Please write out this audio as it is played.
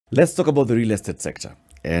Let's talk about the real estate sector.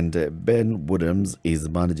 And Ben Woodhams is the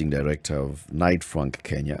managing director of Knight Frank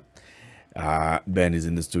Kenya. Ben is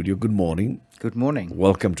in the studio. Good morning. Good morning.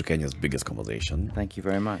 Welcome to Kenya's biggest conversation. Thank you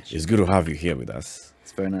very much. It's good to have you here with us.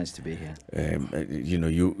 It's very nice to be here.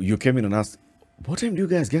 You came in and asked, what time do you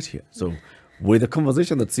guys get here? So with the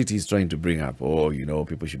conversation that City is trying to bring up,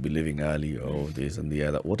 people should be leaving early, or this and the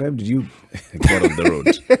other, what time did you get on the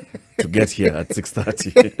road to get here at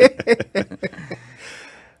 6:30?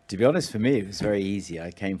 To be honest, for me, it was very easy.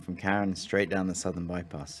 I came from Karen straight down the Southern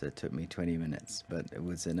Bypass. So it took me 20 minutes, but it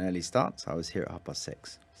was an early start. So I was here at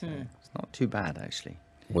 6:30. So it's not too bad, actually.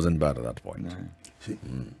 Wasn't bad at that point. No.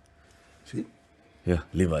 See? Yeah,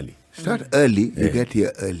 leave early. Start early, you get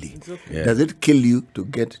here early. Okay. Yeah. Does it kill you to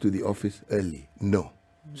get to the office early? No.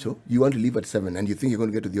 So you want to leave at 7 and you think you're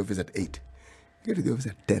going to get to the office at 8. You get to the office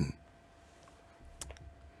at 10.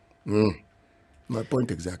 My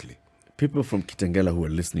point exactly. People from Kitengela who are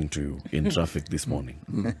listening to you in traffic this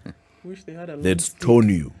morning, Wish they had a they'd stone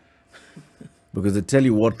you because they tell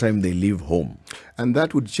you what time they leave home. And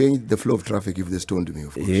that would change the flow of traffic if they stoned me,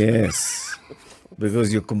 of course. Yes,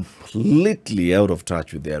 because you're completely out of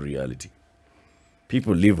touch with their reality.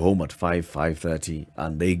 People leave home at 5:30,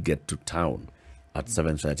 and they get to town at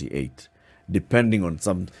 7:38, depending on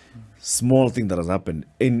some small thing that has happened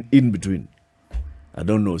in between. I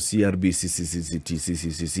don't know, CRB,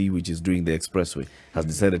 CCCC, which is doing the expressway, has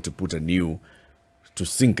decided to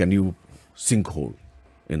sink a new sinkhole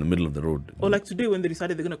in the middle of the road. Or like today when they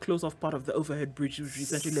decided they're going to close off part of the overhead bridge, which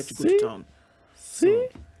essentially let you go to town. See?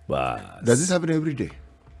 But Does this happen every day?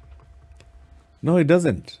 no, it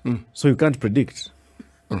doesn't. So you can't predict.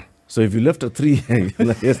 So if you left at 3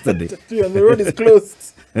 like yesterday, And the road is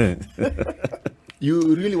closed.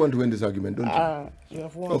 You really want to win this argument, don't you? You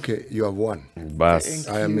have won. Okay, you have won. bus.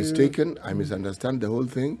 I am mistaken. I misunderstand the whole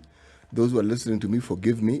thing. Those who are listening to me,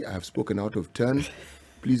 forgive me. I have spoken out of turn.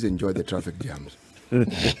 Please enjoy the traffic jams.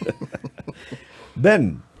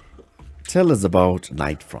 Ben, tell us about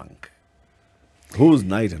Knight Frank. Who's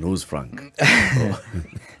Knight and who's Frank?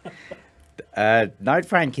 Knight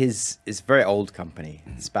Frank is a very old company.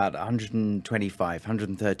 It's about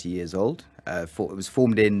 130 years old. It was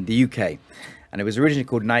formed in the UK. And it was originally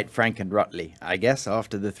called Knight Frank and Rutley, I guess,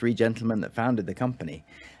 after the three gentlemen that founded the company.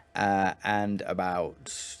 And about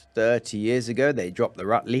 30 years ago, they dropped the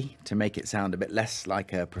Rutley to make it sound a bit less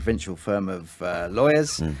like a provincial firm of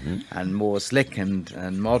lawyers and more slick and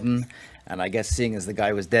modern. And I guess seeing as the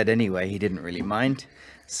guy was dead anyway, he didn't really mind.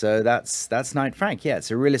 So that's Knight Frank. Yeah,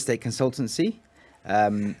 it's a real estate consultancy,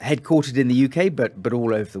 headquartered in the UK, but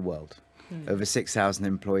all over the world. Over 6,000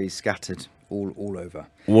 employees scattered all over.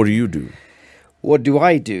 What do you do? What do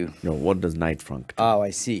I do? No, what does Knight Frank do? Oh, I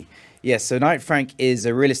see. Yes, so Knight Frank is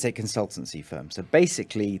a real estate consultancy firm. So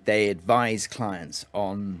basically, they advise clients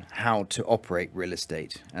on how to operate real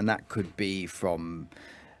estate. And that could be from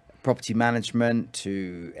property management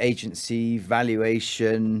to agency,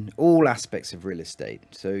 valuation, all aspects of real estate.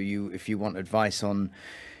 So if you want advice on,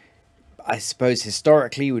 I suppose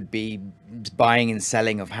historically would be buying and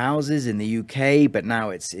selling of houses in the UK, but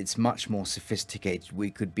now it's much more sophisticated.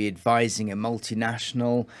 We could be advising a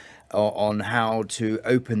multinational on how to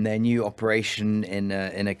open their new operation in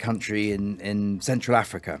a country in Central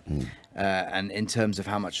Africa, and in terms of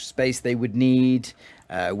how much space they would need,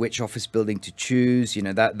 which office building to choose.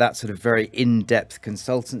 That sort of very in-depth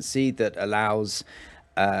consultancy that allows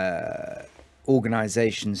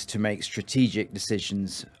organizations to make strategic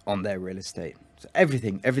decisions on their real estate. So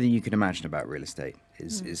everything you can imagine about real estate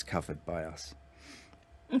is covered by us.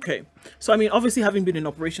 Okay. So, I mean, obviously having been in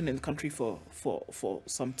operation in the country for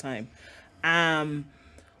some time,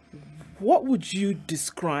 what would you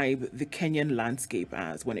describe the Kenyan landscape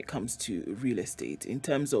as when it comes to real estate, in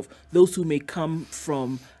terms of those who may come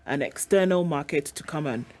from an external market to come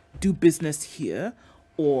and do business here,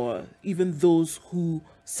 or even those who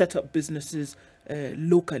set up businesses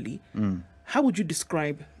locally? How would you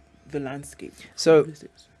describe the landscape? So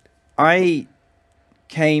I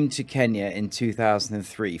came to Kenya in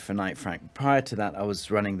 2003 for Knight Frank. Prior to that, I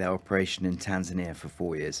was running their operation in Tanzania for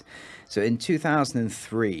 4 years. So in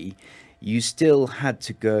 2003, you still had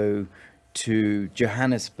to go to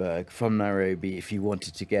Johannesburg from Nairobi if you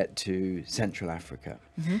wanted to get to Central Africa.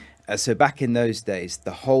 So back in those days,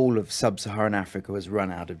 the whole of sub-Saharan Africa was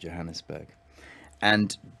run out of Johannesburg.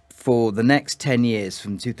 And for the next 10 years,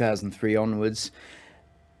 from 2003 onwards,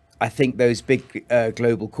 I think those big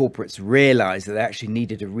global corporates realized that they actually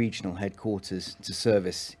needed a regional headquarters to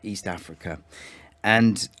service East Africa.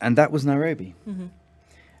 And that was Nairobi.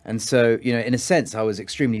 And so, you know, in a sense, I was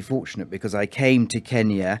extremely fortunate because I came to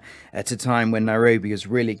Kenya at a time when Nairobi was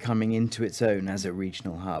really coming into its own as a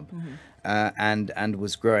regional hub. And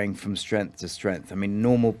was growing from strength to strength. I mean,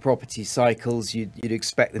 normal property cycles, you'd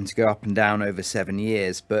expect them to go up and down over 7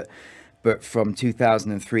 years, but from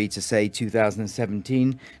 2003 to say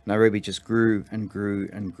 2017, Nairobi just grew and grew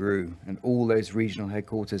and grew, and all those regional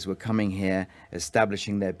headquarters were coming here,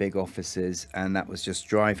 establishing their big offices, and that was just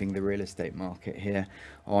driving the real estate market here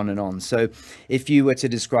on and on. So if you were to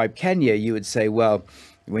describe Kenya, you would say, well,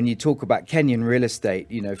 when you talk about Kenyan real estate,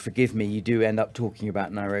 you know, forgive me, you do end up talking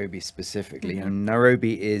about Nairobi specifically. And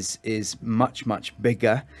Nairobi is much, much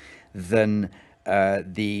bigger than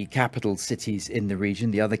the capital cities in the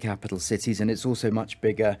region, the other capital cities, and it's also much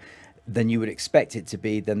bigger than you would expect it to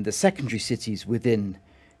be than the secondary cities within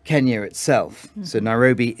Kenya itself. So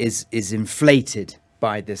Nairobi is inflated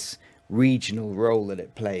by this regional role that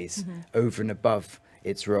it plays over and above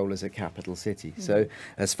its role as a capital city. So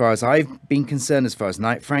as far as I've been concerned, as far as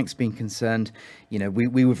Knight Frank's been concerned, you know,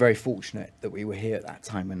 we were very fortunate that we were here at that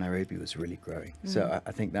time when Nairobi was really growing. So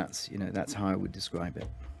I think that's, you know, that's how I would describe it.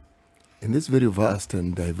 In this very vast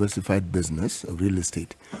and diversified business of real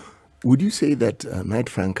estate, would you say that Knight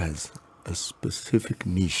Frank has a specific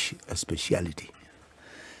niche, a speciality?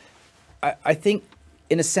 I think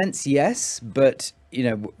in a sense, yes, but you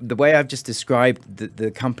know, the way I've just described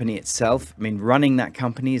the company itself, I mean, running that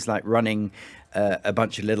company is like running a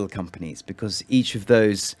bunch of little companies, because each of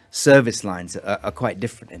those service lines are quite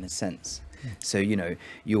different in a sense. So, you know,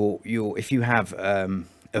 if you have a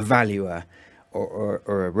valuer or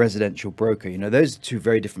a residential broker, you know, those are two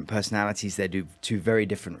very different personalities. They do two very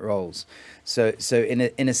different roles. So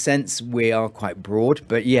in a sense, we are quite broad,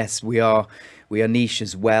 but yes, we are niche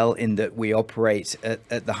as well, in that we operate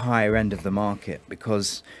at the higher end of the market,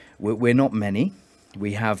 because we're not many.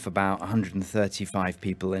 We have about 135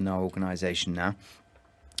 people in our organization now.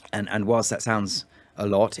 And whilst that sounds a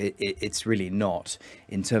lot, it's really not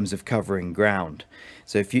in terms of covering ground.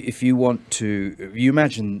 So if you want to, you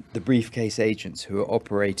imagine the briefcase agents who are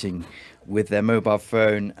operating with their mobile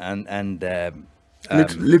phone and their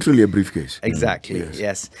literally a briefcase. Exactly.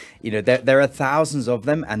 Yes. You know, there are thousands of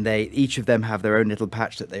them, and each of them have their own little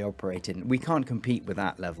patch that they operate in. We can't compete with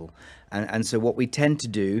that level. And so what we tend to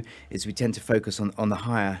do is we tend to focus on the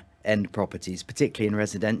higher end properties, particularly in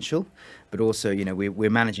residential, but also, you know,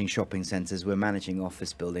 we're managing shopping centers, we're managing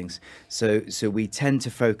office buildings. So we tend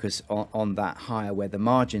to focus on that higher, where the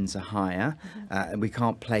margins are higher, and we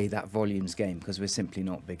can't play that volumes game because we're simply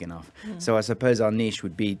not big enough. So I suppose our niche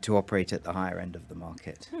would be to operate at the higher end of the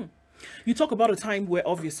market. You talk about a time where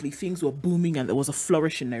obviously things were booming and there was a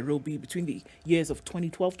flourish in Nairobi between the years of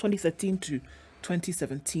 2013 to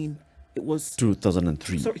 2017. It was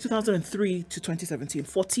 2003. Sorry, 2003 to 2017.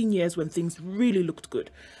 14 years when things really looked good.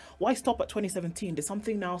 Why stop at 2017? Did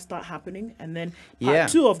something now start happening? And then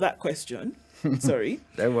part two of that question, sorry.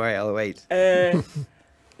 Don't worry, I'll wait. There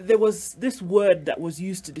was this word that was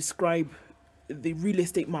used to describe the real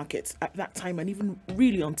estate markets at that time, and even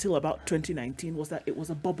really until about 2019, was that it was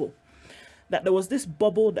a bubble. That there was this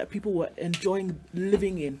bubble that people were enjoying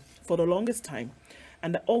living in for the longest time,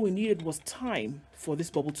 and that all we needed was time for this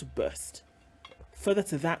bubble to burst. Further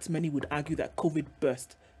to that, many would argue that COVID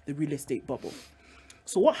burst the real estate bubble.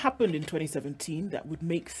 So what happened in 2017 that would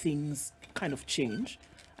make things kind of change?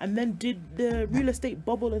 And then did the real estate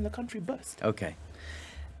bubble in the country burst? Okay.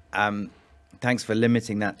 Thanks for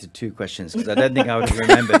limiting that to 2 questions, because I don't think I would have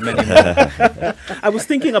remembered many more. I was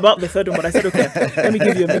thinking about the third one, but I said, okay, let me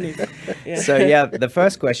give you a minute. Yeah. So yeah, the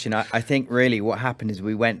first question, I think really what happened is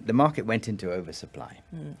the market went into oversupply.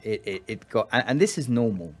 It got, and this is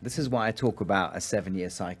normal. This is why I talk about a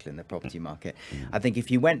 7-year cycle in the property market. I think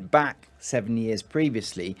if you went back 7 years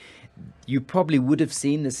previously, you probably would have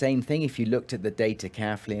seen the same thing if you looked at the data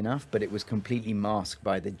carefully enough, but it was completely masked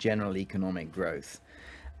by the general economic growth.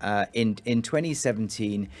 In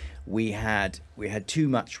 2017, we had too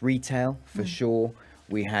much retail for sure.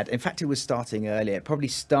 We had, in fact, it was starting earlier.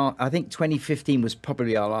 I think 2015 was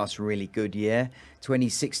probably our last really good year.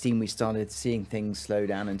 2016, we started seeing things slow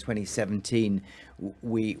down. In 2017,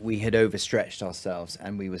 we had overstretched ourselves,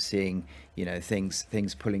 and we were seeing, you know, things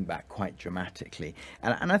pulling back quite dramatically.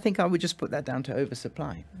 And I think I would just put that down to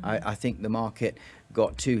oversupply. I think the market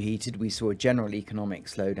got too heated. We saw a general economic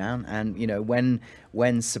slowdown, and you know,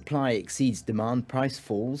 when supply exceeds demand, price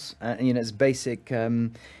falls. You know, it's basic,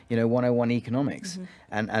 you know, 101 economics,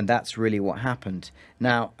 and that's really what happened.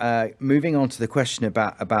 Now, moving on to the question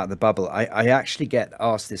about the bubble, I actually get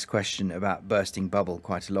asked this question about bursting bubble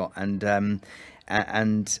quite a lot,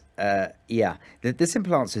 and yeah, the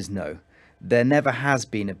simple answer is no. there never has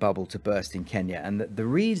been a bubble to burst in Kenya. And the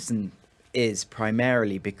reason is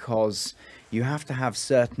primarily because you have to have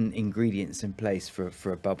certain ingredients in place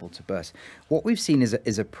for a bubble to burst. What we've seen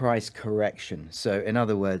is a price correction. So in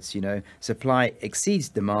other words, supply exceeds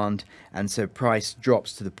demand, and so price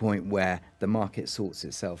drops to the point where the market sorts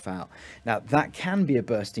itself out. Now, that can be a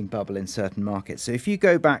bursting bubble in certain markets. So if you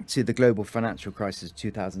go back to the global financial crisis of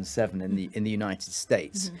 2007 in the United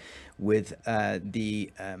States, with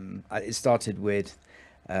it started with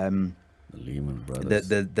Lehman Brothers.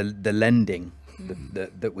 the lending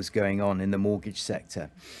that was going on in the mortgage sector.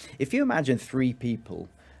 If you imagine three people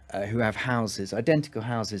who have houses, identical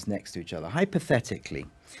houses next to each other, hypothetically,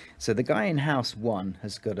 so the guy in house 1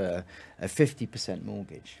 has got a 50%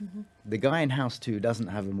 mortgage. The guy in house 2 doesn't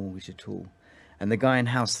have a mortgage at all, and the guy in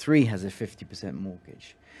house 3 has a 50%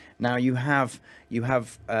 mortgage. Now you have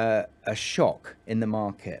a shock in the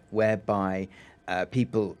market whereby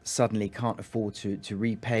people suddenly can't afford to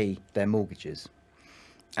repay their mortgages,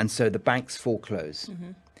 and so the banks foreclose.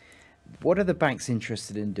 What are the banks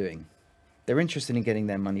interested in doing? They're interested in getting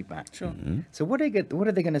their money back. Sure. So what are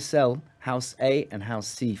they going to sell house A and house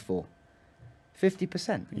C for?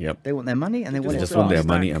 50%. Yep. They want their money, and they want They it just want their fast.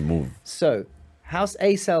 money and move. So house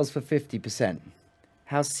A sells for 50%.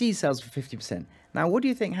 House C sells for 50%. Now, what do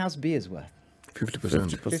you think house B is worth?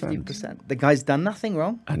 50%. 50%. The guy's done nothing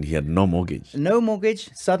wrong. And he had no mortgage. No mortgage.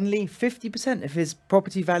 Suddenly, 50% of his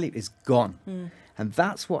property value is gone. And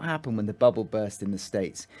that's what happened when the bubble burst in the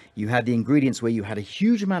States. You had the ingredients where you had a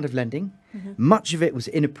huge amount of lending. Much of it was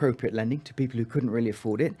inappropriate lending to people who couldn't really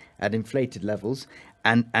afford it at inflated levels.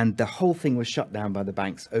 And the whole thing was shut down by the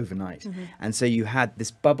banks overnight. And so you had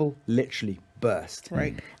this bubble literally burst.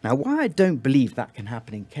 Right. Now, why I don't believe that can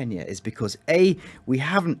happen in Kenya is because A, we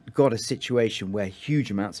haven't got a situation where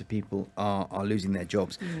huge amounts of people are losing their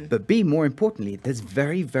jobs. But B, more importantly, there's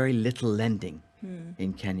very, very little lending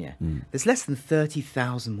in Kenya. There's less than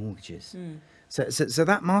 30,000 mortgages. So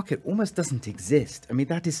that market almost doesn't exist. I mean,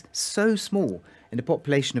 that is so small in a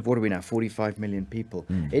population of, what are we now, 45 million people.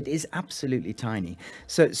 It is absolutely tiny.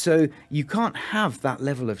 So you can't have that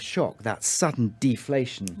level of shock, that sudden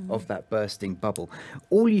deflation of that bursting bubble.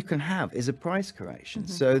 All you can have is a price correction.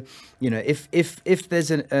 So, if there's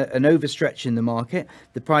an overstretch in the market,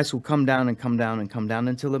 the price will come down and come down and come down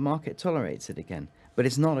until the market tolerates it again. But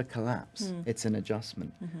it's not a collapse, it's an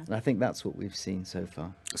adjustment. And I think that's what we've seen so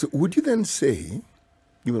far. So would you then say,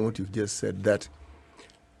 given what you've just said, that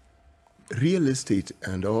real estate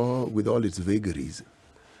and with all its vagaries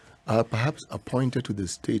are perhaps a pointer to the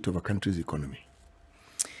state of a country's economy?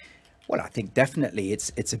 Well, I think definitely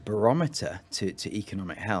it's a barometer to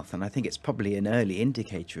economic health, and I think it's probably an early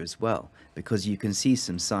indicator as well, because you can see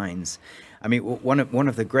some signs. I mean, one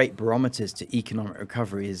of the great barometers to economic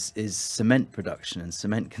recovery is cement production and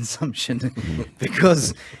cement consumption,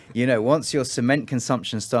 because once your cement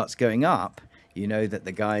consumption starts going up, you know that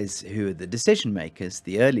the guys who are the decision makers,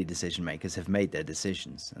 the early decision makers, have made their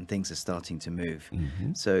decisions and things are starting to move.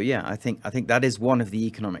 So yeah, I think that is one of the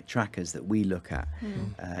economic trackers that we look at,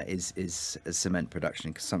 is cement production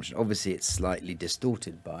and consumption. Obviously, it's slightly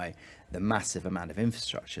distorted by the massive amount of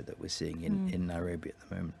infrastructure that we're seeing in Nairobi at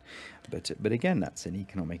the moment. But again, that's an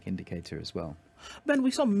economic indicator as well. Ben,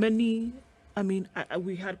 we saw many,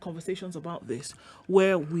 we had conversations about this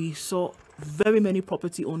where we saw very many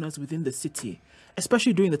property owners within the city,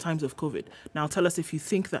 especially during the times of COVID. Now, tell us if you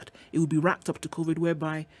think that it would be racked up to COVID,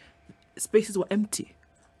 whereby spaces were empty,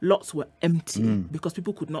 lots were empty because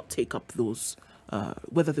people could not take up those,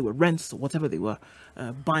 whether they were rents or whatever they were,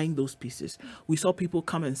 buying those pieces. We saw people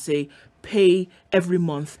come and say, pay every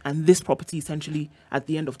month, and this property essentially at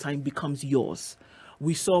the end of time becomes yours.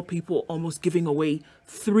 We saw people almost giving away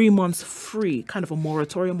 3 months free, kind of a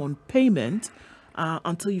moratorium on payment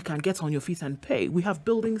until you can get on your feet and pay. We have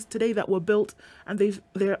buildings today that were built and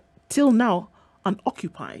they're till now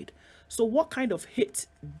unoccupied. So what kind of hit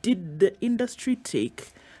did the industry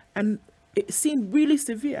take? And it seemed really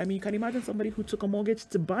severe. I mean, you can imagine somebody who took a mortgage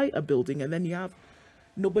to buy a building and then you have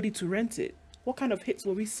nobody to rent it. What kind of hits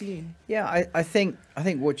were we seeing? Yeah, I think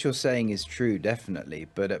what you're saying is true, definitely.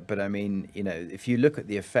 But I mean, if you look at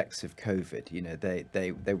the effects of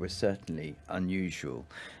COVID, they were certainly unusual.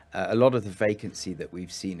 A lot of the vacancy that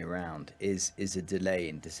we've seen around is a delay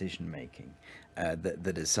in decision making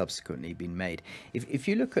that has subsequently been made. If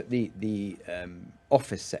you look at the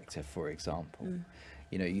office sector, for example.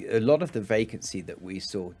 A lot of the vacancy that we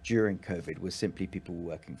saw during COVID was simply people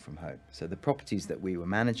working from home. So the properties that we were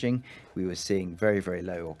managing, we were seeing very, very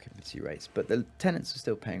low occupancy rates, but the tenants were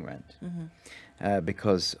still paying rent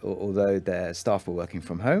because although their staff were working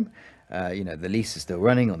from home, The lease is still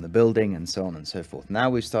running on the building and so on and so forth. Now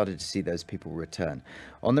we've started to see those people return.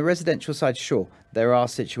 On the residential side, sure, there are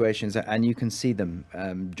situations, and you can see them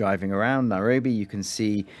driving around Nairobi. You can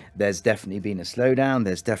see there's definitely been a slowdown.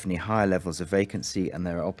 There's definitely higher levels of vacancy, and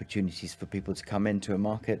there are opportunities for people to come into a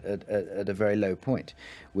market at a very low point,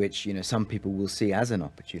 which, some people will see as an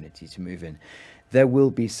opportunity to move in. There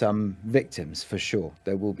will be some victims, for sure.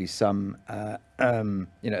 There will be some, a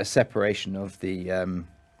separation of the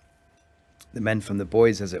men from the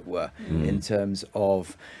boys, as it were, in terms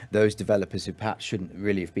of those developers who perhaps shouldn't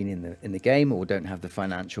really have been in the game or don't have the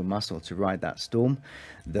financial muscle to ride that storm,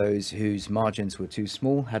 those whose margins were too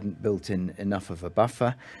small, hadn't built in enough of a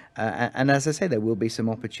buffer, and as I say, there will be some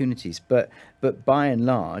opportunities, but by and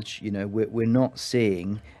large, we're not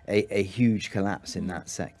seeing a huge collapse in that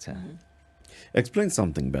sector. Explain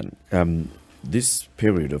something, Ben. This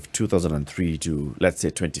period of 2003 to, let's say,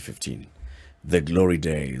 2015, the glory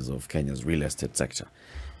days of Kenya's real estate sector,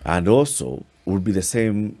 and also would be the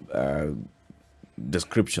same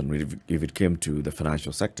description if it came to the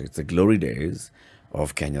financial sector. It's the glory days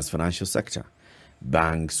of Kenya's financial sector.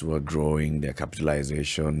 Banks were growing, their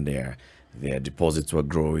capitalization, their deposits were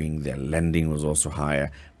growing, their lending was also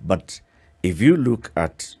higher. But if you look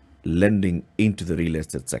at lending into the real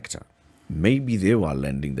estate sector, maybe they were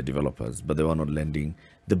lending the developers, but they were not lending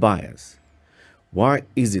the buyers. Why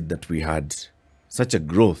is it that we had such a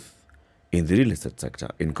growth in the real estate sector,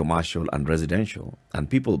 in commercial and residential, and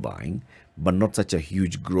people buying, but not such a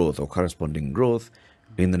huge growth or corresponding growth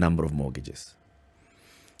in the number of mortgages?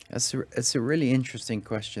 It's a really interesting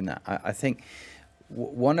question. I think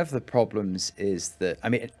one of the problems is that,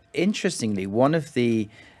 interestingly, one of the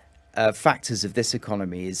factors of this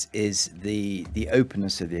economy is the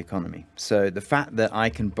openness of the economy. So the fact that I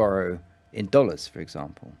can borrow in dollars, for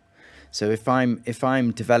example. So if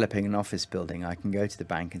I'm developing an office building, I can go to the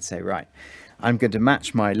bank and say, right, I'm going to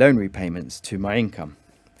match my loan repayments to my income.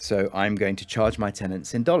 So I'm going to charge my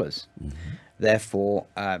tenants in dollars. Therefore,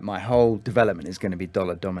 my whole development is going to be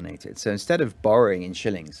dollar dominated. So instead of borrowing in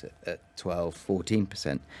shillings at 12,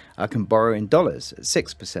 14%, I can borrow in dollars at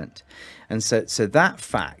 6%. And so that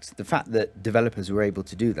fact, the fact that developers were able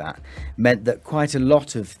to do that, meant that quite a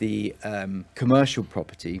lot of the commercial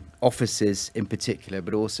property, offices in particular,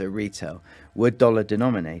 but also retail, were dollar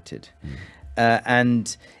denominated.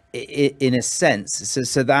 And in a sense,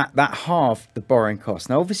 so that halved the borrowing cost.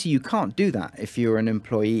 Now, obviously, you can't do that if you're an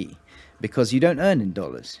employee, because you don't earn in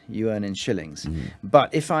dollars, you earn in shillings.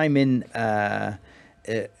 But if I'm in the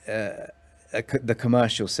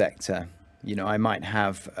commercial sector, I might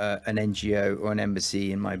have an NGO or an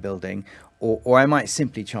embassy in my building, or I might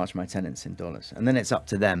simply charge my tenants in dollars. And then it's up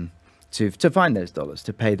to them to find those dollars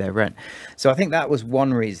to pay their rent. So I think that was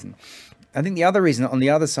one reason. I think the other reason on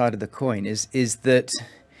the other side of the coin is that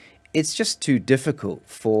it's just too difficult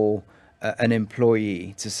for an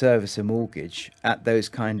employee to service a mortgage at those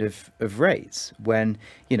kind of rates when,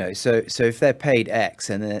 so if they're paid X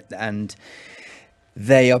and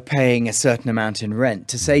they are paying a certain amount in rent,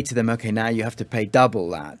 to say to them, okay, now you have to pay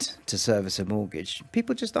double that to service a mortgage,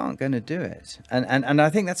 people just aren't going to do it. And I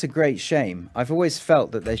think that's a great shame. I've always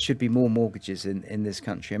felt that there should be more mortgages in this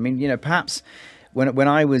country. Perhaps when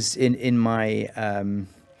I was in my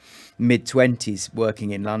mid-20s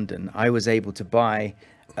working in London, I was able to buy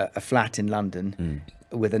a flat in London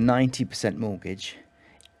with a 90% mortgage,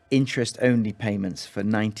 interest-only payments for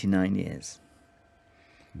 99 years.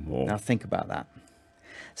 Whoa. Now think about that.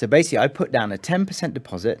 So basically, I put down a 10%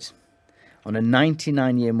 deposit on a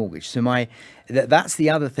 99-year mortgage. So that's the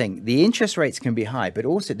other thing. The interest rates can be high, but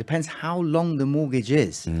also it depends how long the mortgage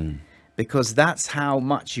is. Because that's how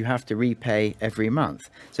much you have to repay every month.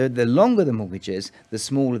 So the longer the mortgage is, the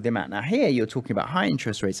smaller the amount. Now here you're talking about high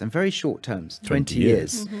interest rates and very short terms, 20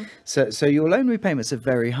 years. So your loan repayments are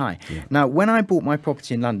very high. Now, when I bought my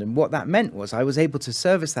property in London, what that meant was I was able to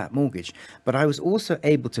service that mortgage, but I was also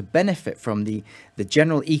able to benefit from the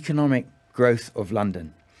general economic growth of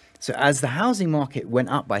London. So as the housing market went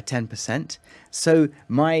up by 10%, so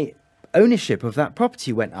my ownership of that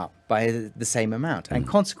property went up by the same amount, and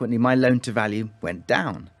consequently my loan to value went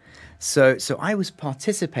down. So I was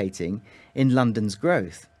participating in London's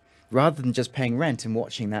growth rather than just paying rent and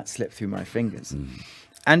watching that slip through my fingers.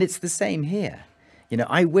 And it's the same here.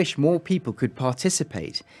 I wish more people could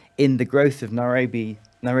participate in the growth of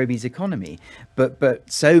Nairobi's economy, but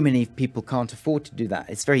so many people can't afford to do that.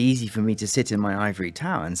 It's very easy for me to sit in my ivory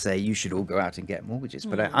tower and say you should all go out and get mortgages,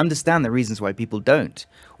 but I understand the reasons why people don't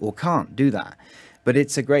or can't do that. But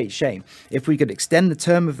it's a great shame. If we could extend the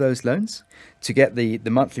term of those loans to get the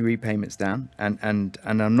monthly repayments down, and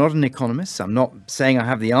I'm not an economist, I'm not saying I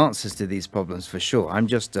have the answers to these problems for sure. I'm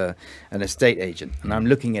just an estate agent, and I'm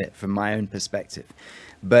looking at it from my own perspective.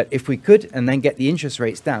 But if we could, and then get the interest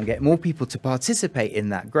rates down, get more people to participate in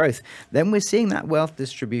that growth, then we're seeing that wealth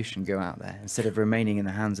distribution go out there instead of remaining in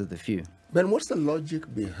the hands of the few. Ben, what's the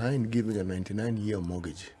logic behind giving a 99-year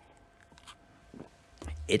mortgage?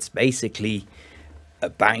 It's basically a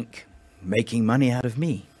bank making money out of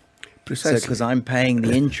me. Precisely. So because I'm paying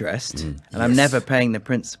the interest and I'm Yes. never paying the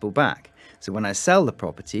principal back. So when I sell the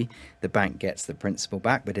property, the bank gets the principal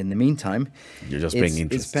back. But in the meantime, You're just paying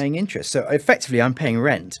interest. It's paying interest. So effectively, I'm paying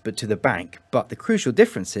rent, but to the bank. But the crucial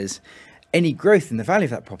difference is any growth in the value of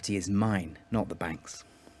that property is mine, not the bank's.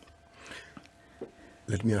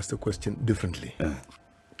 Let me ask the question differently. I'm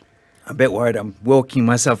a bit worried I'm walking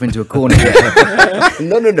myself into a corner here.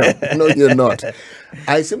 No, you're not.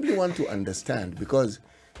 I simply want to understand, because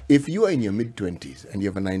if you are in your mid-20s and you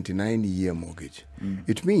have a 99-year mortgage,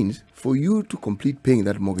 it means for you to complete paying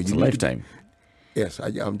that mortgage, It's a you need to lifetime. Yes,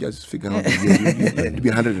 I'm just figuring out the year. You need to be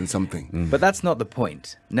 100 and something. But that's not the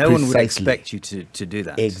point. No one would Precisely. expect you to do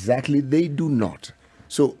that. Exactly, they do not.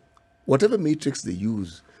 So whatever matrix they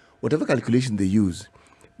use, whatever calculation they use,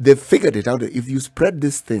 they've figured it out. If you spread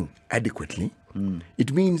this thing adequately,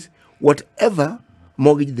 it means whatever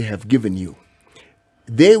mortgage they have given you,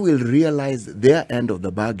 they will realize their end of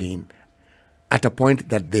the bargain at a point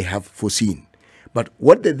that they have foreseen. But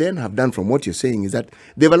what they then have done, from what you're saying, is that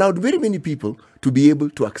they've allowed very many people to be able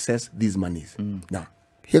to access these monies. Now,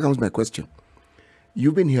 here comes my question.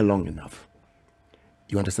 You've been here long enough.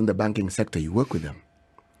 You understand the banking sector. You work with them.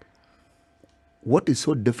 What is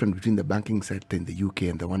so different between the banking sector in the UK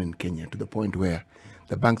and the one in Kenya, to the point where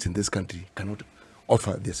the banks in this country cannot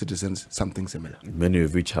offer their citizens something similar? Many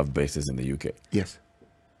of which have bases in the UK. Yes.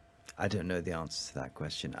 I don't know the answer to that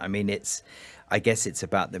question. I mean, I guess it's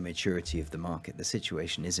about the maturity of the market. The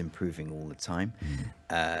situation is improving all the time.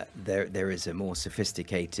 There is a more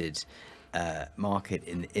sophisticated market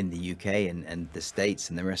in the UK and the States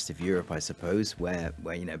and the rest of Europe, I suppose, where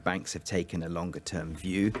banks have taken a longer term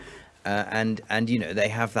view. And they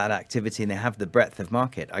have that activity and they have the breadth of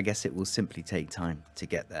market. I guess it will simply take time to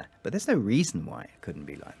get there. But there's no reason why it couldn't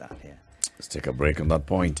be like that here. Let's take a break on that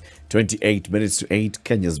point. 28 minutes to 8,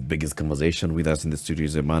 Kenya's biggest conversation. With us in the studio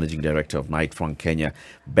is the Managing Director of Knight Frank Kenya,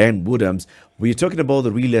 Ben Woodhams. We're talking about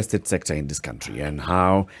the real estate sector in this country and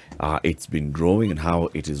how it's been growing and how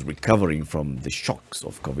it is recovering from the shocks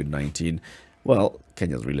of COVID-19. Well,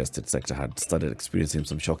 Kenya's real estate sector had started experiencing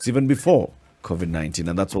some shocks even before COVID-19,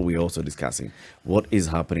 and that's what we're also discussing. What is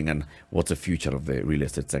happening and what's the future of the real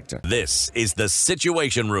estate sector? This is the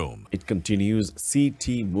Situation Room. It continues.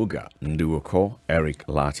 CT Muga, Nduoko, Eric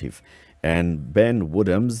Latif, and Ben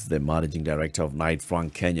Woodhams, the Managing Director of Knight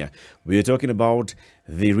Frank Kenya. We are talking about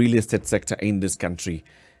the real estate sector in this country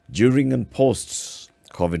during and post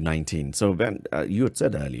COVID-19. So Ben, you had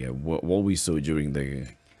said earlier what we saw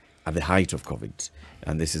at the height of COVID,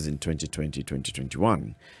 and this is in 2020,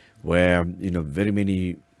 2021, where very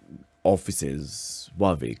many offices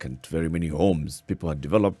were vacant, very many homes people had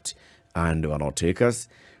developed and were not takers.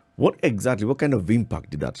 What kind of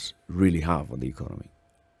impact did that really have on the economy?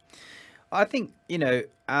 I think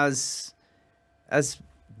as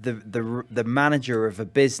the manager of a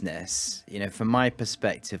business, from my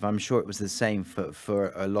perspective, I'm sure it was the same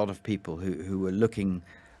for a lot of people who were looking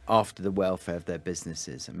after the welfare of their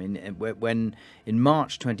businesses. I mean, when in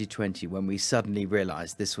March 2020, when we suddenly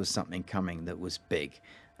realized this was something coming that was big,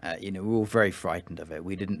 we were all very frightened of it.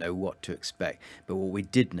 We didn't know what to expect, but what we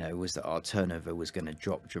did know was that our turnover was going to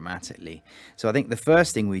drop dramatically. So I think the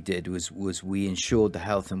first thing we did was we ensured the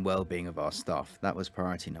health and well-being of our staff. That was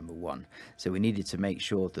priority number one. So we needed to make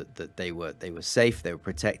sure that they were safe, they were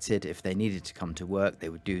protected. If they needed to come to work, they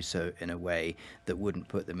would do so in a way that wouldn't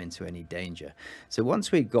put them into any danger. So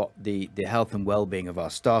once we got the health and well-being of our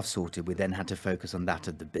staff sorted, we then had to focus on that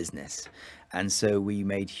of the business. And so we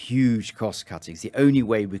made huge cost cuttings. The only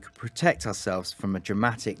way we could protect ourselves from a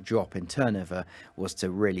dramatic drop in turnover was to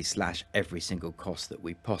really slash every single cost that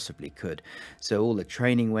we possibly could. So all the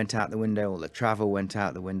training went out the window, all the travel went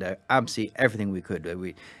out the window, absolutely everything we could.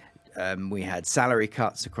 We had salary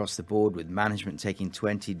cuts across the board, with management taking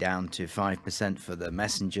 20 down to 5% for the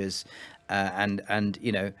messengers, and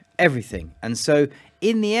everything. And so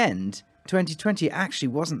in the end, 2020 actually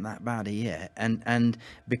wasn't that bad a year, and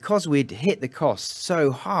because we'd hit the costs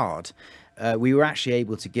so hard, we were actually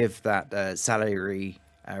able to give that salary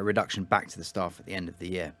reduction back to the staff at the end of the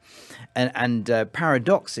year. And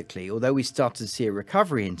paradoxically, although we started to see a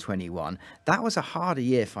recovery in 21, that was a harder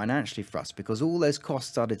year financially for us because all those costs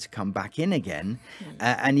started to come back in again.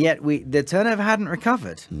 And yet the turnover hadn't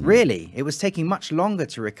recovered, really. It was taking much longer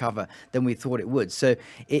to recover than we thought it would. So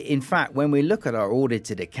in fact, when we look at our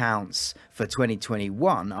audited accounts for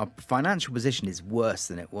 2021, our financial position is worse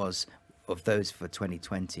than it was of those for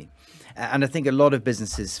 2020. And I think a lot of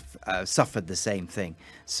businesses suffered the same thing.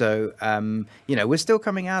 So, we're still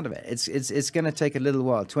coming out of it. It's going to take a little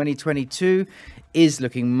while. 2022 is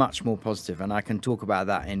looking much more positive, and I can talk about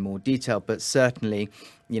that in more detail. But certainly,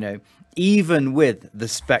 even with the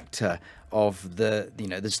spectre of the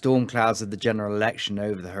storm clouds of the general election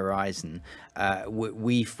over the horizon,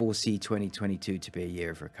 we foresee 2022 to be a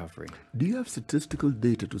year of recovery. Do you have statistical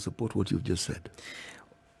data to support what you've just said?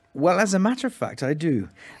 Well, as a matter of fact, I do,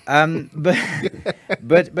 but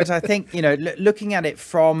I think looking at it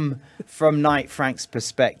from Knight Frank's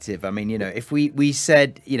perspective, I mean, if we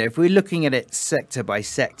said, if we're looking at it sector by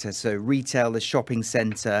sector, so retail, the shopping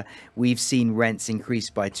centre, we've seen rents increase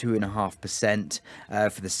by 2.5%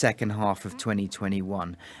 for the second half of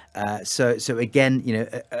 2021. So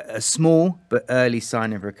again, a small but early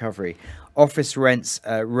sign of recovery. Office rents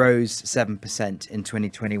rose 7% in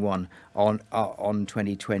 2021 on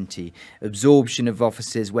 2020. Absorption of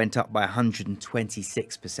offices went up by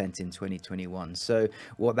 126% in 2021. So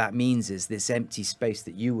what that means is this empty space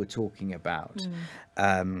that you were talking about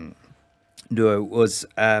was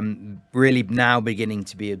really now beginning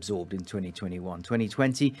to be absorbed in 2021.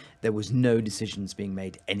 2020, there was no decisions being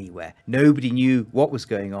made anywhere. Nobody knew what was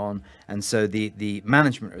going on. And so the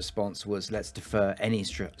management response was, let's defer any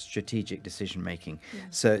strategic decision making.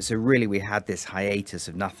 So really we had this hiatus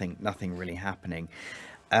of nothing really happening.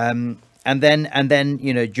 And then,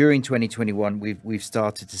 during 2021, we've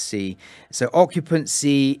started to see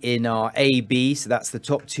occupancy in our A, B, so that's the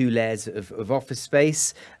top two layers of office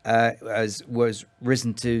space, was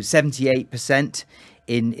risen to 78%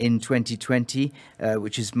 in 2020,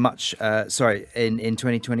 which is much in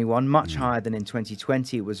 2021, much higher than in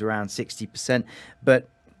 2020. It was around 60%, but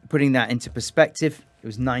putting that into perspective, it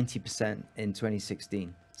was 90% in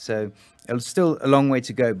 2016. So it was still a long way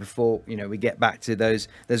to go before we get back to those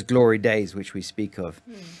glory days which we speak of.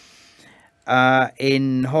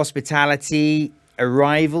 In hospitality,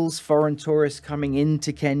 arrivals, foreign tourists coming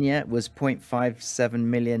into Kenya was 0.57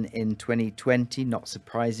 million in 2020. Not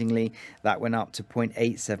surprisingly, that went up to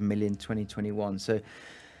 0.87 million in 2021. So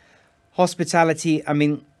hospitality, I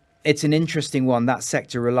mean, it's an interesting one. That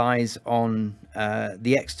sector relies on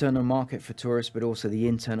the external market for tourists, but also the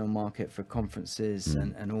internal market for conferences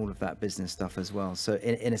and all of that business stuff as well. So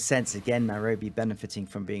in a sense, again, Nairobi, benefiting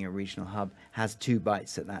from being a regional hub, has two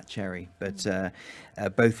bites at that cherry. But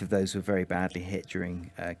both of those were very badly hit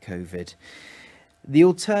during COVID. The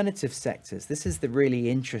alternative sectors, this is the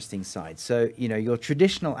really interesting side. So, your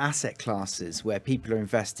traditional asset classes where people are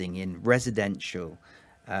investing in residential,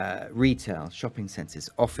 retail, shopping centres,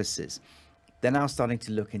 offices, they're now starting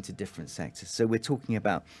to look into different sectors. So we're talking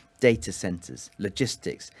about data centres,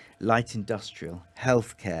 logistics, light industrial,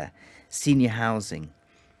 healthcare, senior housing,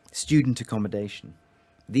 student accommodation.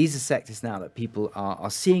 These are sectors now that people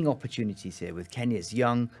are seeing opportunities here with Kenya's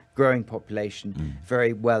young, growing population,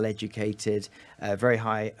 very well educated, very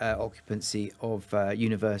high occupancy of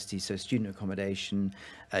universities, so student accommodation,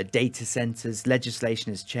 data centres.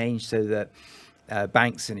 Legislation has changed so that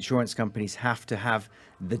banks and insurance companies have to have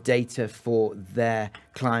the data for their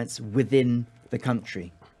clients within the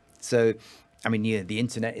country. So, I mean, the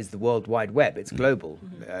internet is the World Wide Web. It's global.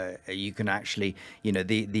 You can actually,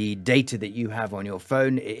 the data that you have on your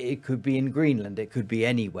phone, it could be in Greenland, it could be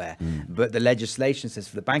anywhere. But the legislation says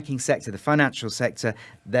for the banking sector, the financial sector,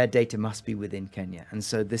 their data must be within Kenya. And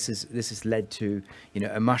so this has led to,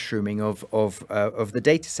 a mushrooming of the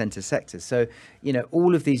data center sector. So,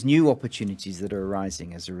 all of these new opportunities that are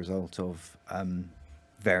arising as a result of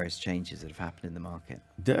various changes that have happened in the market.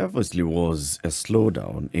 There obviously was a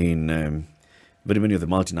slowdown in very many of the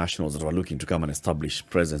multinationals that were looking to come and establish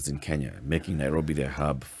presence in Kenya, making Nairobi their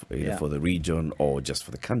hub either for the region or just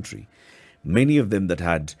for the country. Many of them that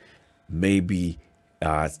had maybe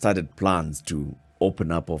started plans to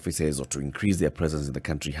open up offices or to increase their presence in the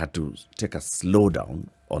country had to take a slowdown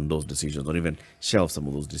on those decisions or even shelve some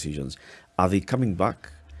of those decisions. Are they coming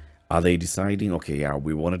back? Are they deciding, okay, yeah,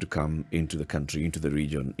 we wanted to come into the country, into the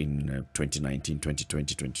region in 2019,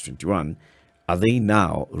 2020, 2021. Are they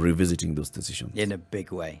now revisiting those decisions? In a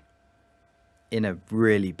big way. In a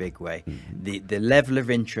really big way. The level of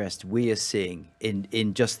interest we are seeing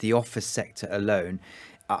in just the office sector alone,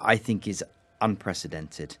 I think is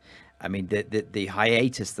unprecedented. I mean, the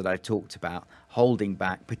hiatus that I've talked about, holding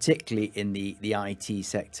back, particularly in the IT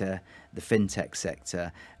sector, the fintech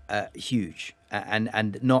sector, huge.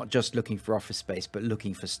 And not just looking for office space, but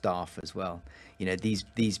looking for staff as well. You know, these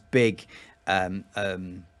big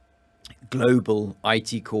global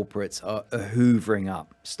IT corporates are hoovering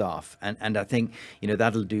up staff, and I think, you know,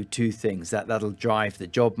 that'll do two things. That'll drive the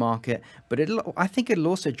job market, but I think it'll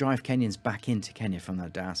also drive Kenyans back into Kenya from the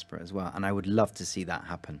diaspora as well. And I would love to see that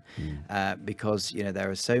happen, because, you know, there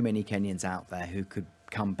are so many Kenyans out there who could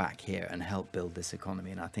come back here and help build this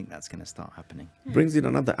economy, and I think that's going to start happening. Brings in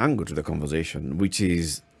another angle to the conversation, which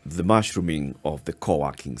is the mushrooming of the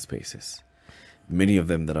co-working spaces. Many of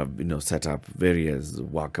them that have, you know, set up various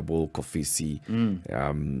Workable, Kofisi,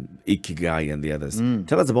 Ikigai, and the others.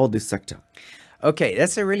 Tell us about this sector. Okay,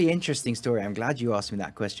 that's a really interesting story. I'm glad you asked me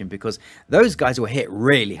that question, because those guys were hit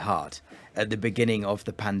really hard at the beginning of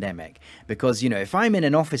the pandemic. Because, you know, if I'm in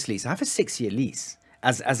an office lease, I have a 6-year lease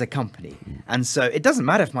as a company. And so it doesn't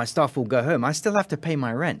matter if my staff will go home, I still have to pay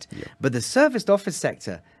my rent. Yeah. But the serviced office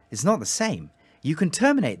sector is not the same. You can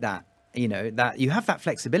terminate that. You know, that you have that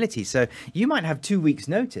flexibility. So you might have 2 weeks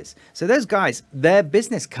notice. So those guys, their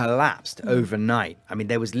business collapsed overnight. I mean,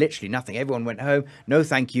 there was literally nothing. Everyone went home. No,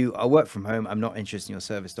 thank you. I'll work from home. I'm not interested in your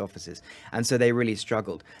serviced offices. And so they really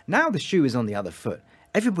struggled. Now the shoe is on the other foot.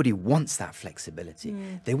 Everybody wants that flexibility.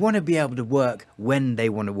 They want to be able to work when they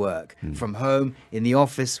want to work, from home, in the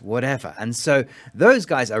office, whatever. And so those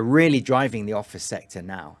guys are really driving the office sector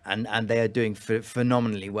now, and they are doing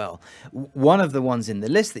phenomenally well. One of the ones in the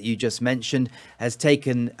list that you just mentioned has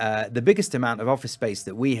taken the biggest amount of office space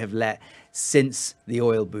that we have let since the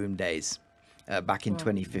oil boom days. Back in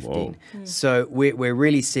 2015. So we're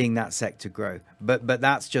really seeing that sector grow. But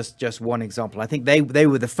that's just one example. I think they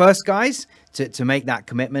were the first guys to make that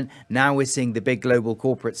commitment. Now we're seeing the big global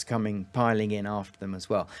corporates piling in after them as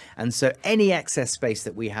well. And so any excess space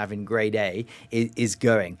that we have in grade A is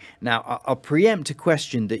going. Now, I'll preempt a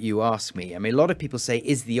question that you asked me. I mean, a lot of people say,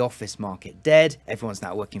 is the office market dead? Everyone's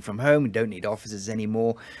now working from home. We don't need offices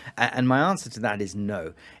anymore. And my answer to that is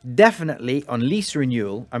no. Definitely on lease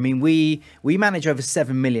renewal. I mean, we manage over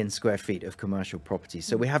 7 million square feet of commercial property.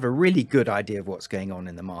 So we have a really good idea of what's going on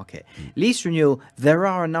in the market. Lease renewal, there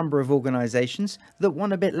are a number of organizations that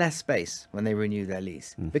want a bit less space when they renew their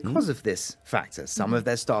lease because of this factor. Some of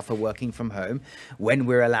their staff are working from home when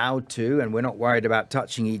we're allowed to, and we're not worried about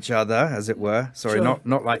touching each other, as it were. Sorry, Sure.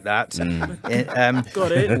 not like that.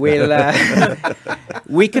 Got it.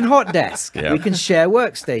 We can hot desk. Yeah. We can share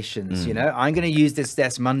workstations. You know, I'm going to use this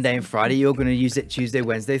desk Monday and Friday. You're going to use it Tuesday,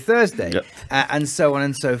 Wednesday, Thursday. Yep. And so on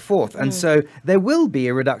and so forth. And so there will be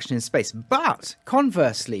a reduction in space. But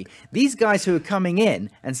conversely, these guys who are coming in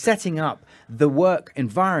and setting up the work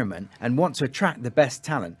environment and want to attract the best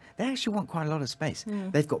talent, they actually want quite a lot of space.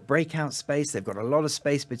 They've got breakout space. They've got a lot of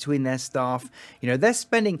space between their staff. You know, they're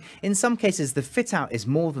spending, in some cases, the fit out is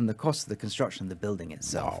more than the cost of the construction of the building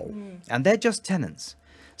itself. And they're just tenants.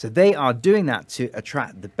 So they are doing that to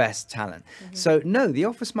attract the best talent. So no, the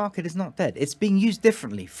office market is not dead. It's being used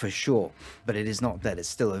differently for sure, but it is not dead. It's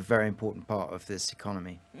still a very important part of this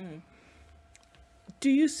economy.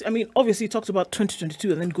 I mean, obviously you talked about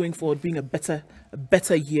 2022 and then going forward being a better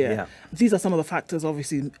year. Yeah. These are some of the factors,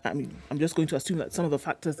 obviously. I mean, I'm just going to assume that some of the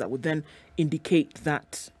factors that would then indicate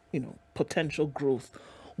that, you know, potential growth.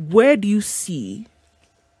 Where do you see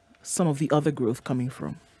some of the other growth coming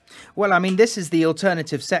from? Well, I mean, this is the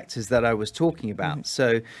alternative sectors that I was talking about.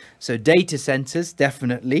 So data centers,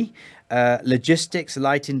 definitely. Logistics,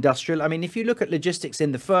 light industrial. I mean, if you look at logistics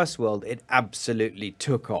in the first world, it absolutely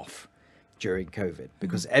took off during COVID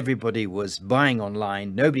because everybody was buying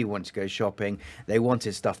online. Nobody wanted to go shopping. They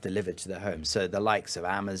wanted stuff delivered to their home. So the likes of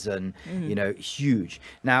Amazon, you know, huge.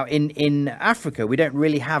 Now in Africa, we don't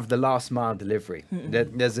really have the last mile delivery.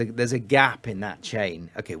 There's a gap in that chain.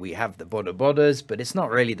 Okay, we have the bodas, but it's not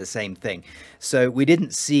really the same thing. So we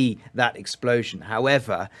didn't see that explosion.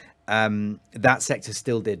 However, that sector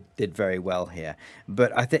still did very well here.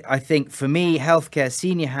 But I think for me, healthcare,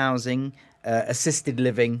 senior housing, assisted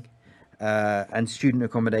living, and student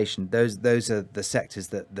accommodation, those are the sectors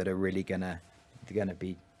that are really gonna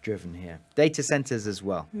be driven here. Data centers as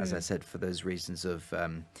well, as I said, for those reasons of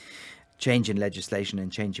change in legislation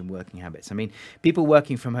and change in working habits. I mean, people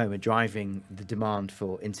working from home are driving the demand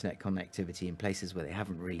for internet connectivity in places where they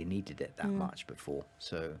haven't really needed it that much before.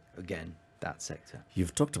 So again, that sector.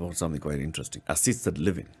 You've talked about something quite interesting, assisted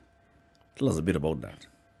living. Tell us a bit about that.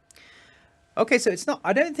 Okay, so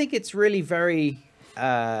I don't think it's really very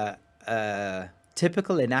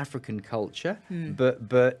typical in African culture,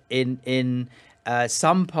 but in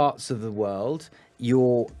some parts of the world,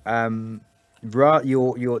 you're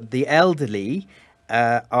the elderly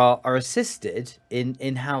are assisted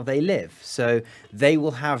in how they live. So they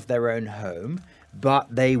will have their own home,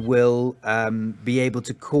 but they will be able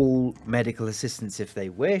to call medical assistance if they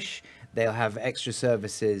wish. They'll have extra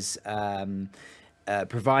services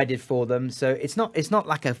provided for them. So it's not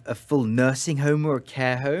like a full nursing home or a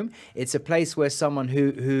care home. It's a place where someone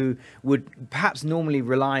who would perhaps normally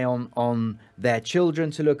rely on their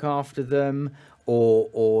children to look after them,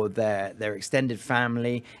 or their extended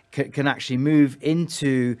family can actually move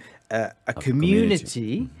into a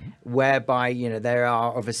community whereby they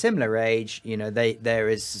are of a similar age. There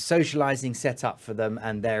is socializing set up for them,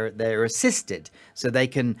 and they're assisted, so they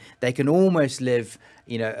can almost live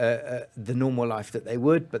the normal life that they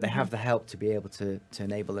would, but they have the help to be able to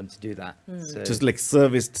enable them to do that. So, just like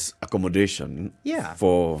serviced accommodation,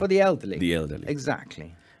 for the elderly.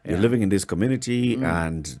 Exactly. You're living in this community,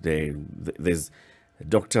 and there's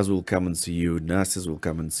doctors will come and see you, nurses will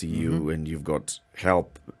come and see you, and you've got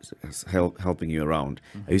helping you around.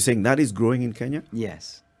 Are you saying that is growing in Kenya?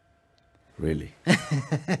 Yes. Really?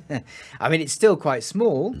 I mean, it's still quite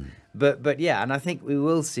small, but yeah, and I think we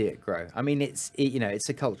will see it grow. I mean, it's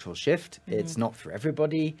a cultural shift. It's not for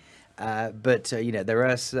everybody. But there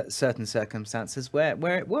are certain circumstances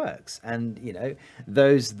where it works, and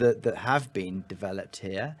those that have been developed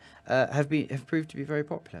here have proved to be very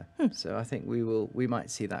popular. So I think we might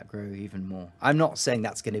see that grow even more. I'm not saying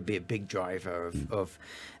that's going to be a big driver of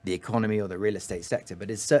the economy or the real estate sector, but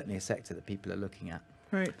it's certainly a sector that people are looking at.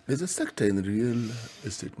 Right. There's a sector in the real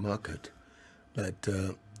estate market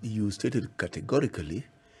that you stated categorically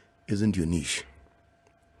isn't your niche: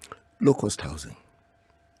 low-cost housing.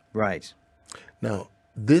 Right. Now,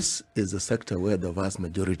 this is a sector where the vast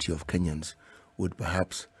majority of Kenyans would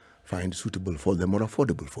perhaps find suitable for them or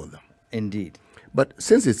affordable for them. Indeed. But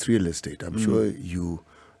since it's real estate, I'm sure you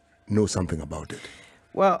know something about it.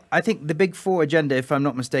 Well, I think the Big Four agenda, if I'm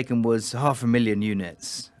not mistaken, was 500,000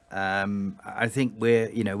 units. I think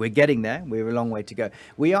we're getting there. We're a long way to go.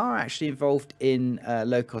 We are actually involved in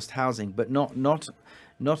low-cost housing, but not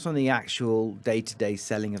on the actual day-to-day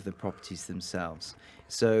selling of the properties themselves.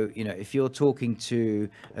 So, if you're talking to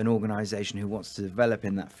an organization who wants to develop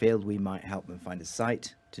in that field, we might help them find a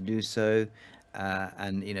site to do so.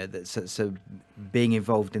 So being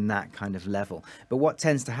involved in that kind of level. But what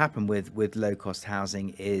tends to happen with low-cost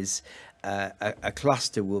housing is a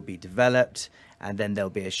cluster will be developed, and then there'll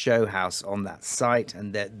be a show house on that site,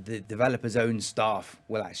 and the developer's own staff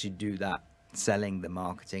will actually do that, selling, the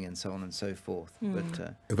marketing, and so on and so forth.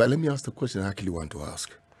 But Let me ask the question I actually want to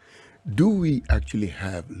ask. Do we actually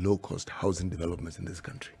have low-cost housing developments in this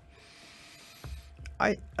country?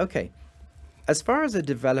 Okay. As far as a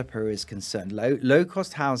developer is concerned,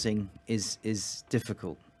 low-cost housing is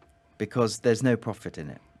difficult because there's no profit in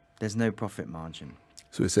it. There's no profit margin.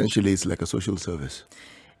 So essentially, it's like a social service.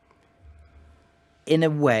 In a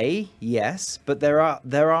way, yes, but there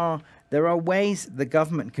are ways the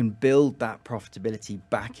government can build that profitability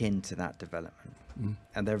back into that development.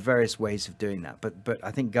 And there are various ways of doing that, but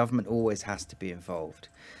I think government always has to be involved.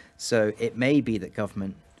 So it may be that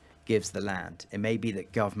government gives the land. It may be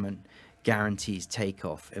that government guarantees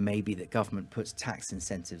takeoff. It may be that government puts tax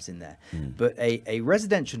incentives in there. But a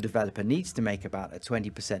residential developer needs to make about a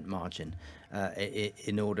 20% margin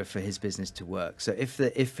in order for his business to work. So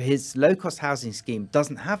if his low-cost housing scheme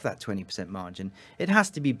doesn't have that 20% margin, it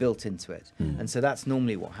has to be built into it. And so that's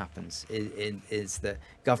normally what happens, is that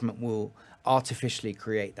government will artificially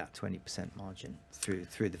create that 20% margin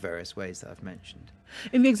through the various ways that I've mentioned.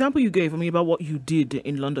 In the example you gave me about what you did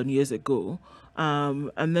in London years ago,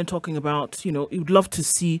 and then talking about, you'd love to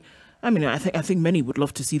see, I think many would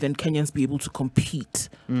love to see then Kenyans be able to compete,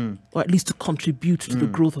 or at least to contribute to the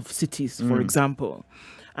growth of cities, for example.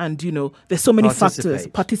 And, there's so many factors,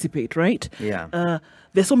 participate, right? Yeah.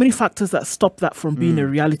 There's so many factors that stop that from being a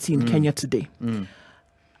reality in Kenya today.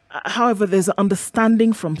 However, there's an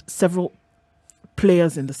understanding from several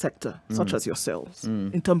players in the sector, such as yourselves,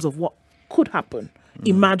 in terms of what could happen,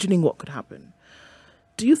 imagining what could happen.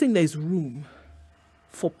 Do you think there's room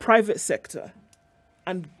for private sector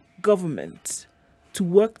and government to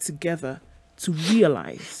work together to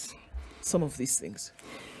realize some of these things?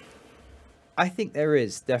 I think there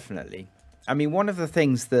is, definitely. I mean, one of the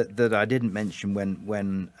things that I didn't mention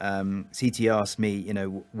when CT asked me,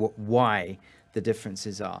 why the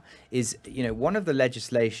differences are, is, one of the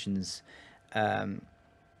legislations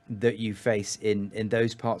that you face in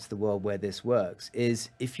those parts of the world where this works is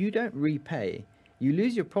if you don't repay, you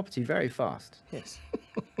lose your property very fast. Yes.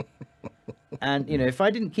 And, you know, if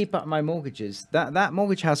I didn't keep up my mortgages, that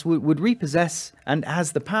mortgage house would repossess, and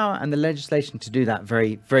has the power and the legislation to do that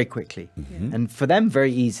very, very quickly. And for them,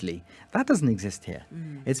 very easily. That doesn't exist here.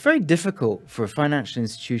 It's very difficult for a financial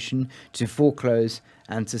institution to foreclose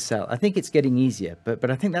and to sell. I think it's getting easier,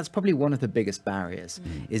 but I think that's probably one of the biggest barriers,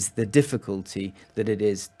 is the difficulty that it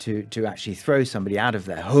is to actually throw somebody out of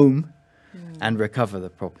their home and recover the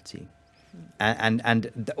property.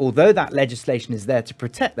 And although that legislation is there to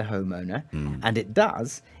protect the homeowner, and it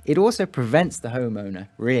does, it also prevents the homeowner,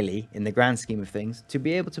 really, in the grand scheme of things, to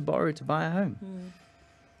be able to borrow to buy a home.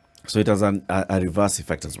 So it has a reverse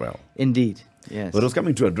effect as well. Indeed, yes. But it was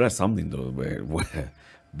coming to address something, though, where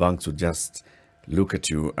banks would just look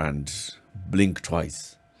at you and blink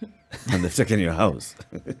twice, and they've taken your house.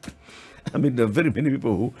 I mean, there are very many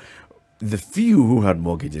people who, the few who had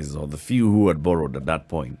mortgages, or the few who had borrowed at that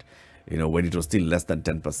point, you know, when it was still less than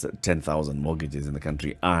 10,000 mortgages in the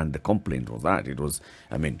country, and the complaint was that it was,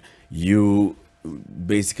 I mean, you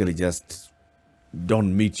basically just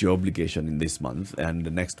don't meet your obligation in this month, and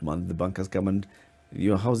the next month the bank has come and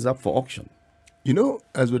your house is up for auction. You know,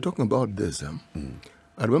 as we're talking about this,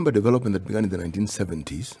 I remember development that began in the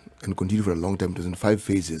 1970s and continued for a long time. It was in 5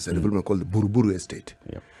 phases, a development called the Buruburu Estate.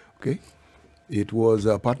 Yep. Okay? It was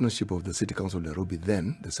a partnership of the City Council of Nairobi,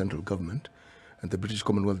 then the central government, and the British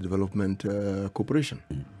Commonwealth Development Corporation.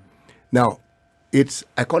 Now, it's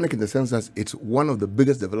iconic in the sense that it's one of the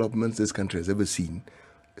biggest developments this country has ever seen,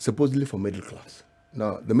 supposedly for middle class.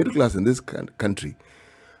 Now, the middle class in this country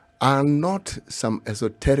are not some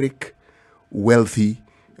esoteric, wealthy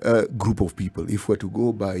group of people, if we're to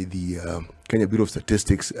go by the Kenya Bureau of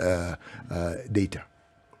Statistics data.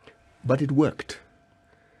 But it worked.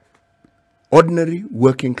 Ordinary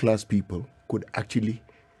working class people could actually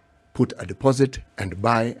put a deposit and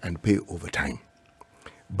buy and pay over time.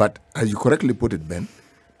 But as you correctly put it, Ben,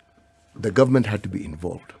 the government had to be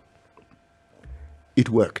involved. It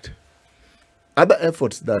worked. Other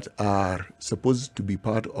efforts that are supposed to be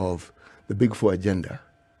part of the Big Four agenda,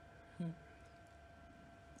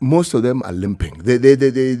 most of them are limping.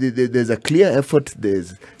 There's a clear effort,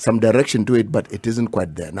 there's some direction to it, but it isn't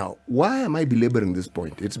quite there. Now, why am I belaboring this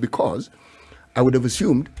point? It's because I would have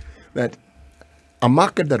assumed that a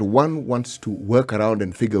market that one wants to work around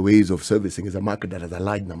and figure ways of servicing is a market that has a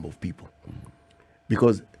large number of people.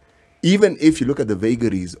 Because even if you look at the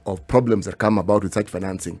vagaries of problems that come about with such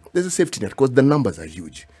financing, there's a safety net because the numbers are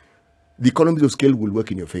huge. The economies of scale will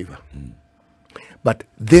work in your favor. But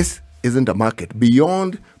this isn't a market.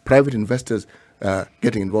 Beyond private investors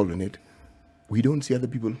getting involved in it, we don't see other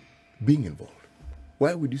people being involved.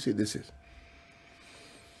 Why would you say this is?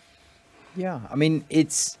 Yeah, I mean,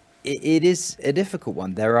 it is a difficult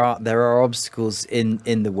one. There are obstacles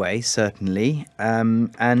in the way, certainly,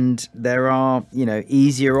 and there are, you know,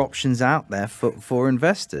 easier options out there for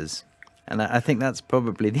investors, and I think that's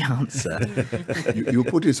probably the answer. You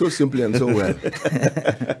put it so simply and so well.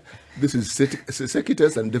 This is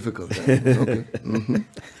circuitous and difficult. Okay.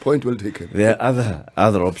 Point well taken. There are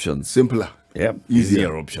other options. Simpler. Yeah,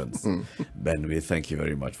 easier options. Ben, we thank you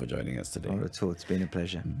very much for joining us today. Not at all. It's been a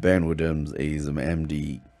pleasure. Ben Woodhams is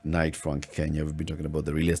MD, Knight Frank Kenya. We've been talking about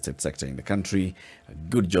the real estate sector in the country. A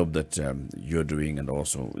good job that you're doing, and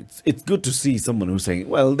also it's good to see someone who's saying,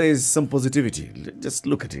 well, there's some positivity. Just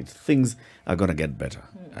look at it. Things are going to get better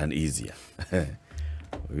and easier.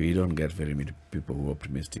 We don't get very many people who are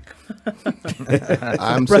optimistic.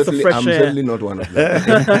 I'm certainly not one of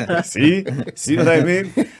them. See what I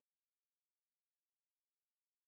mean?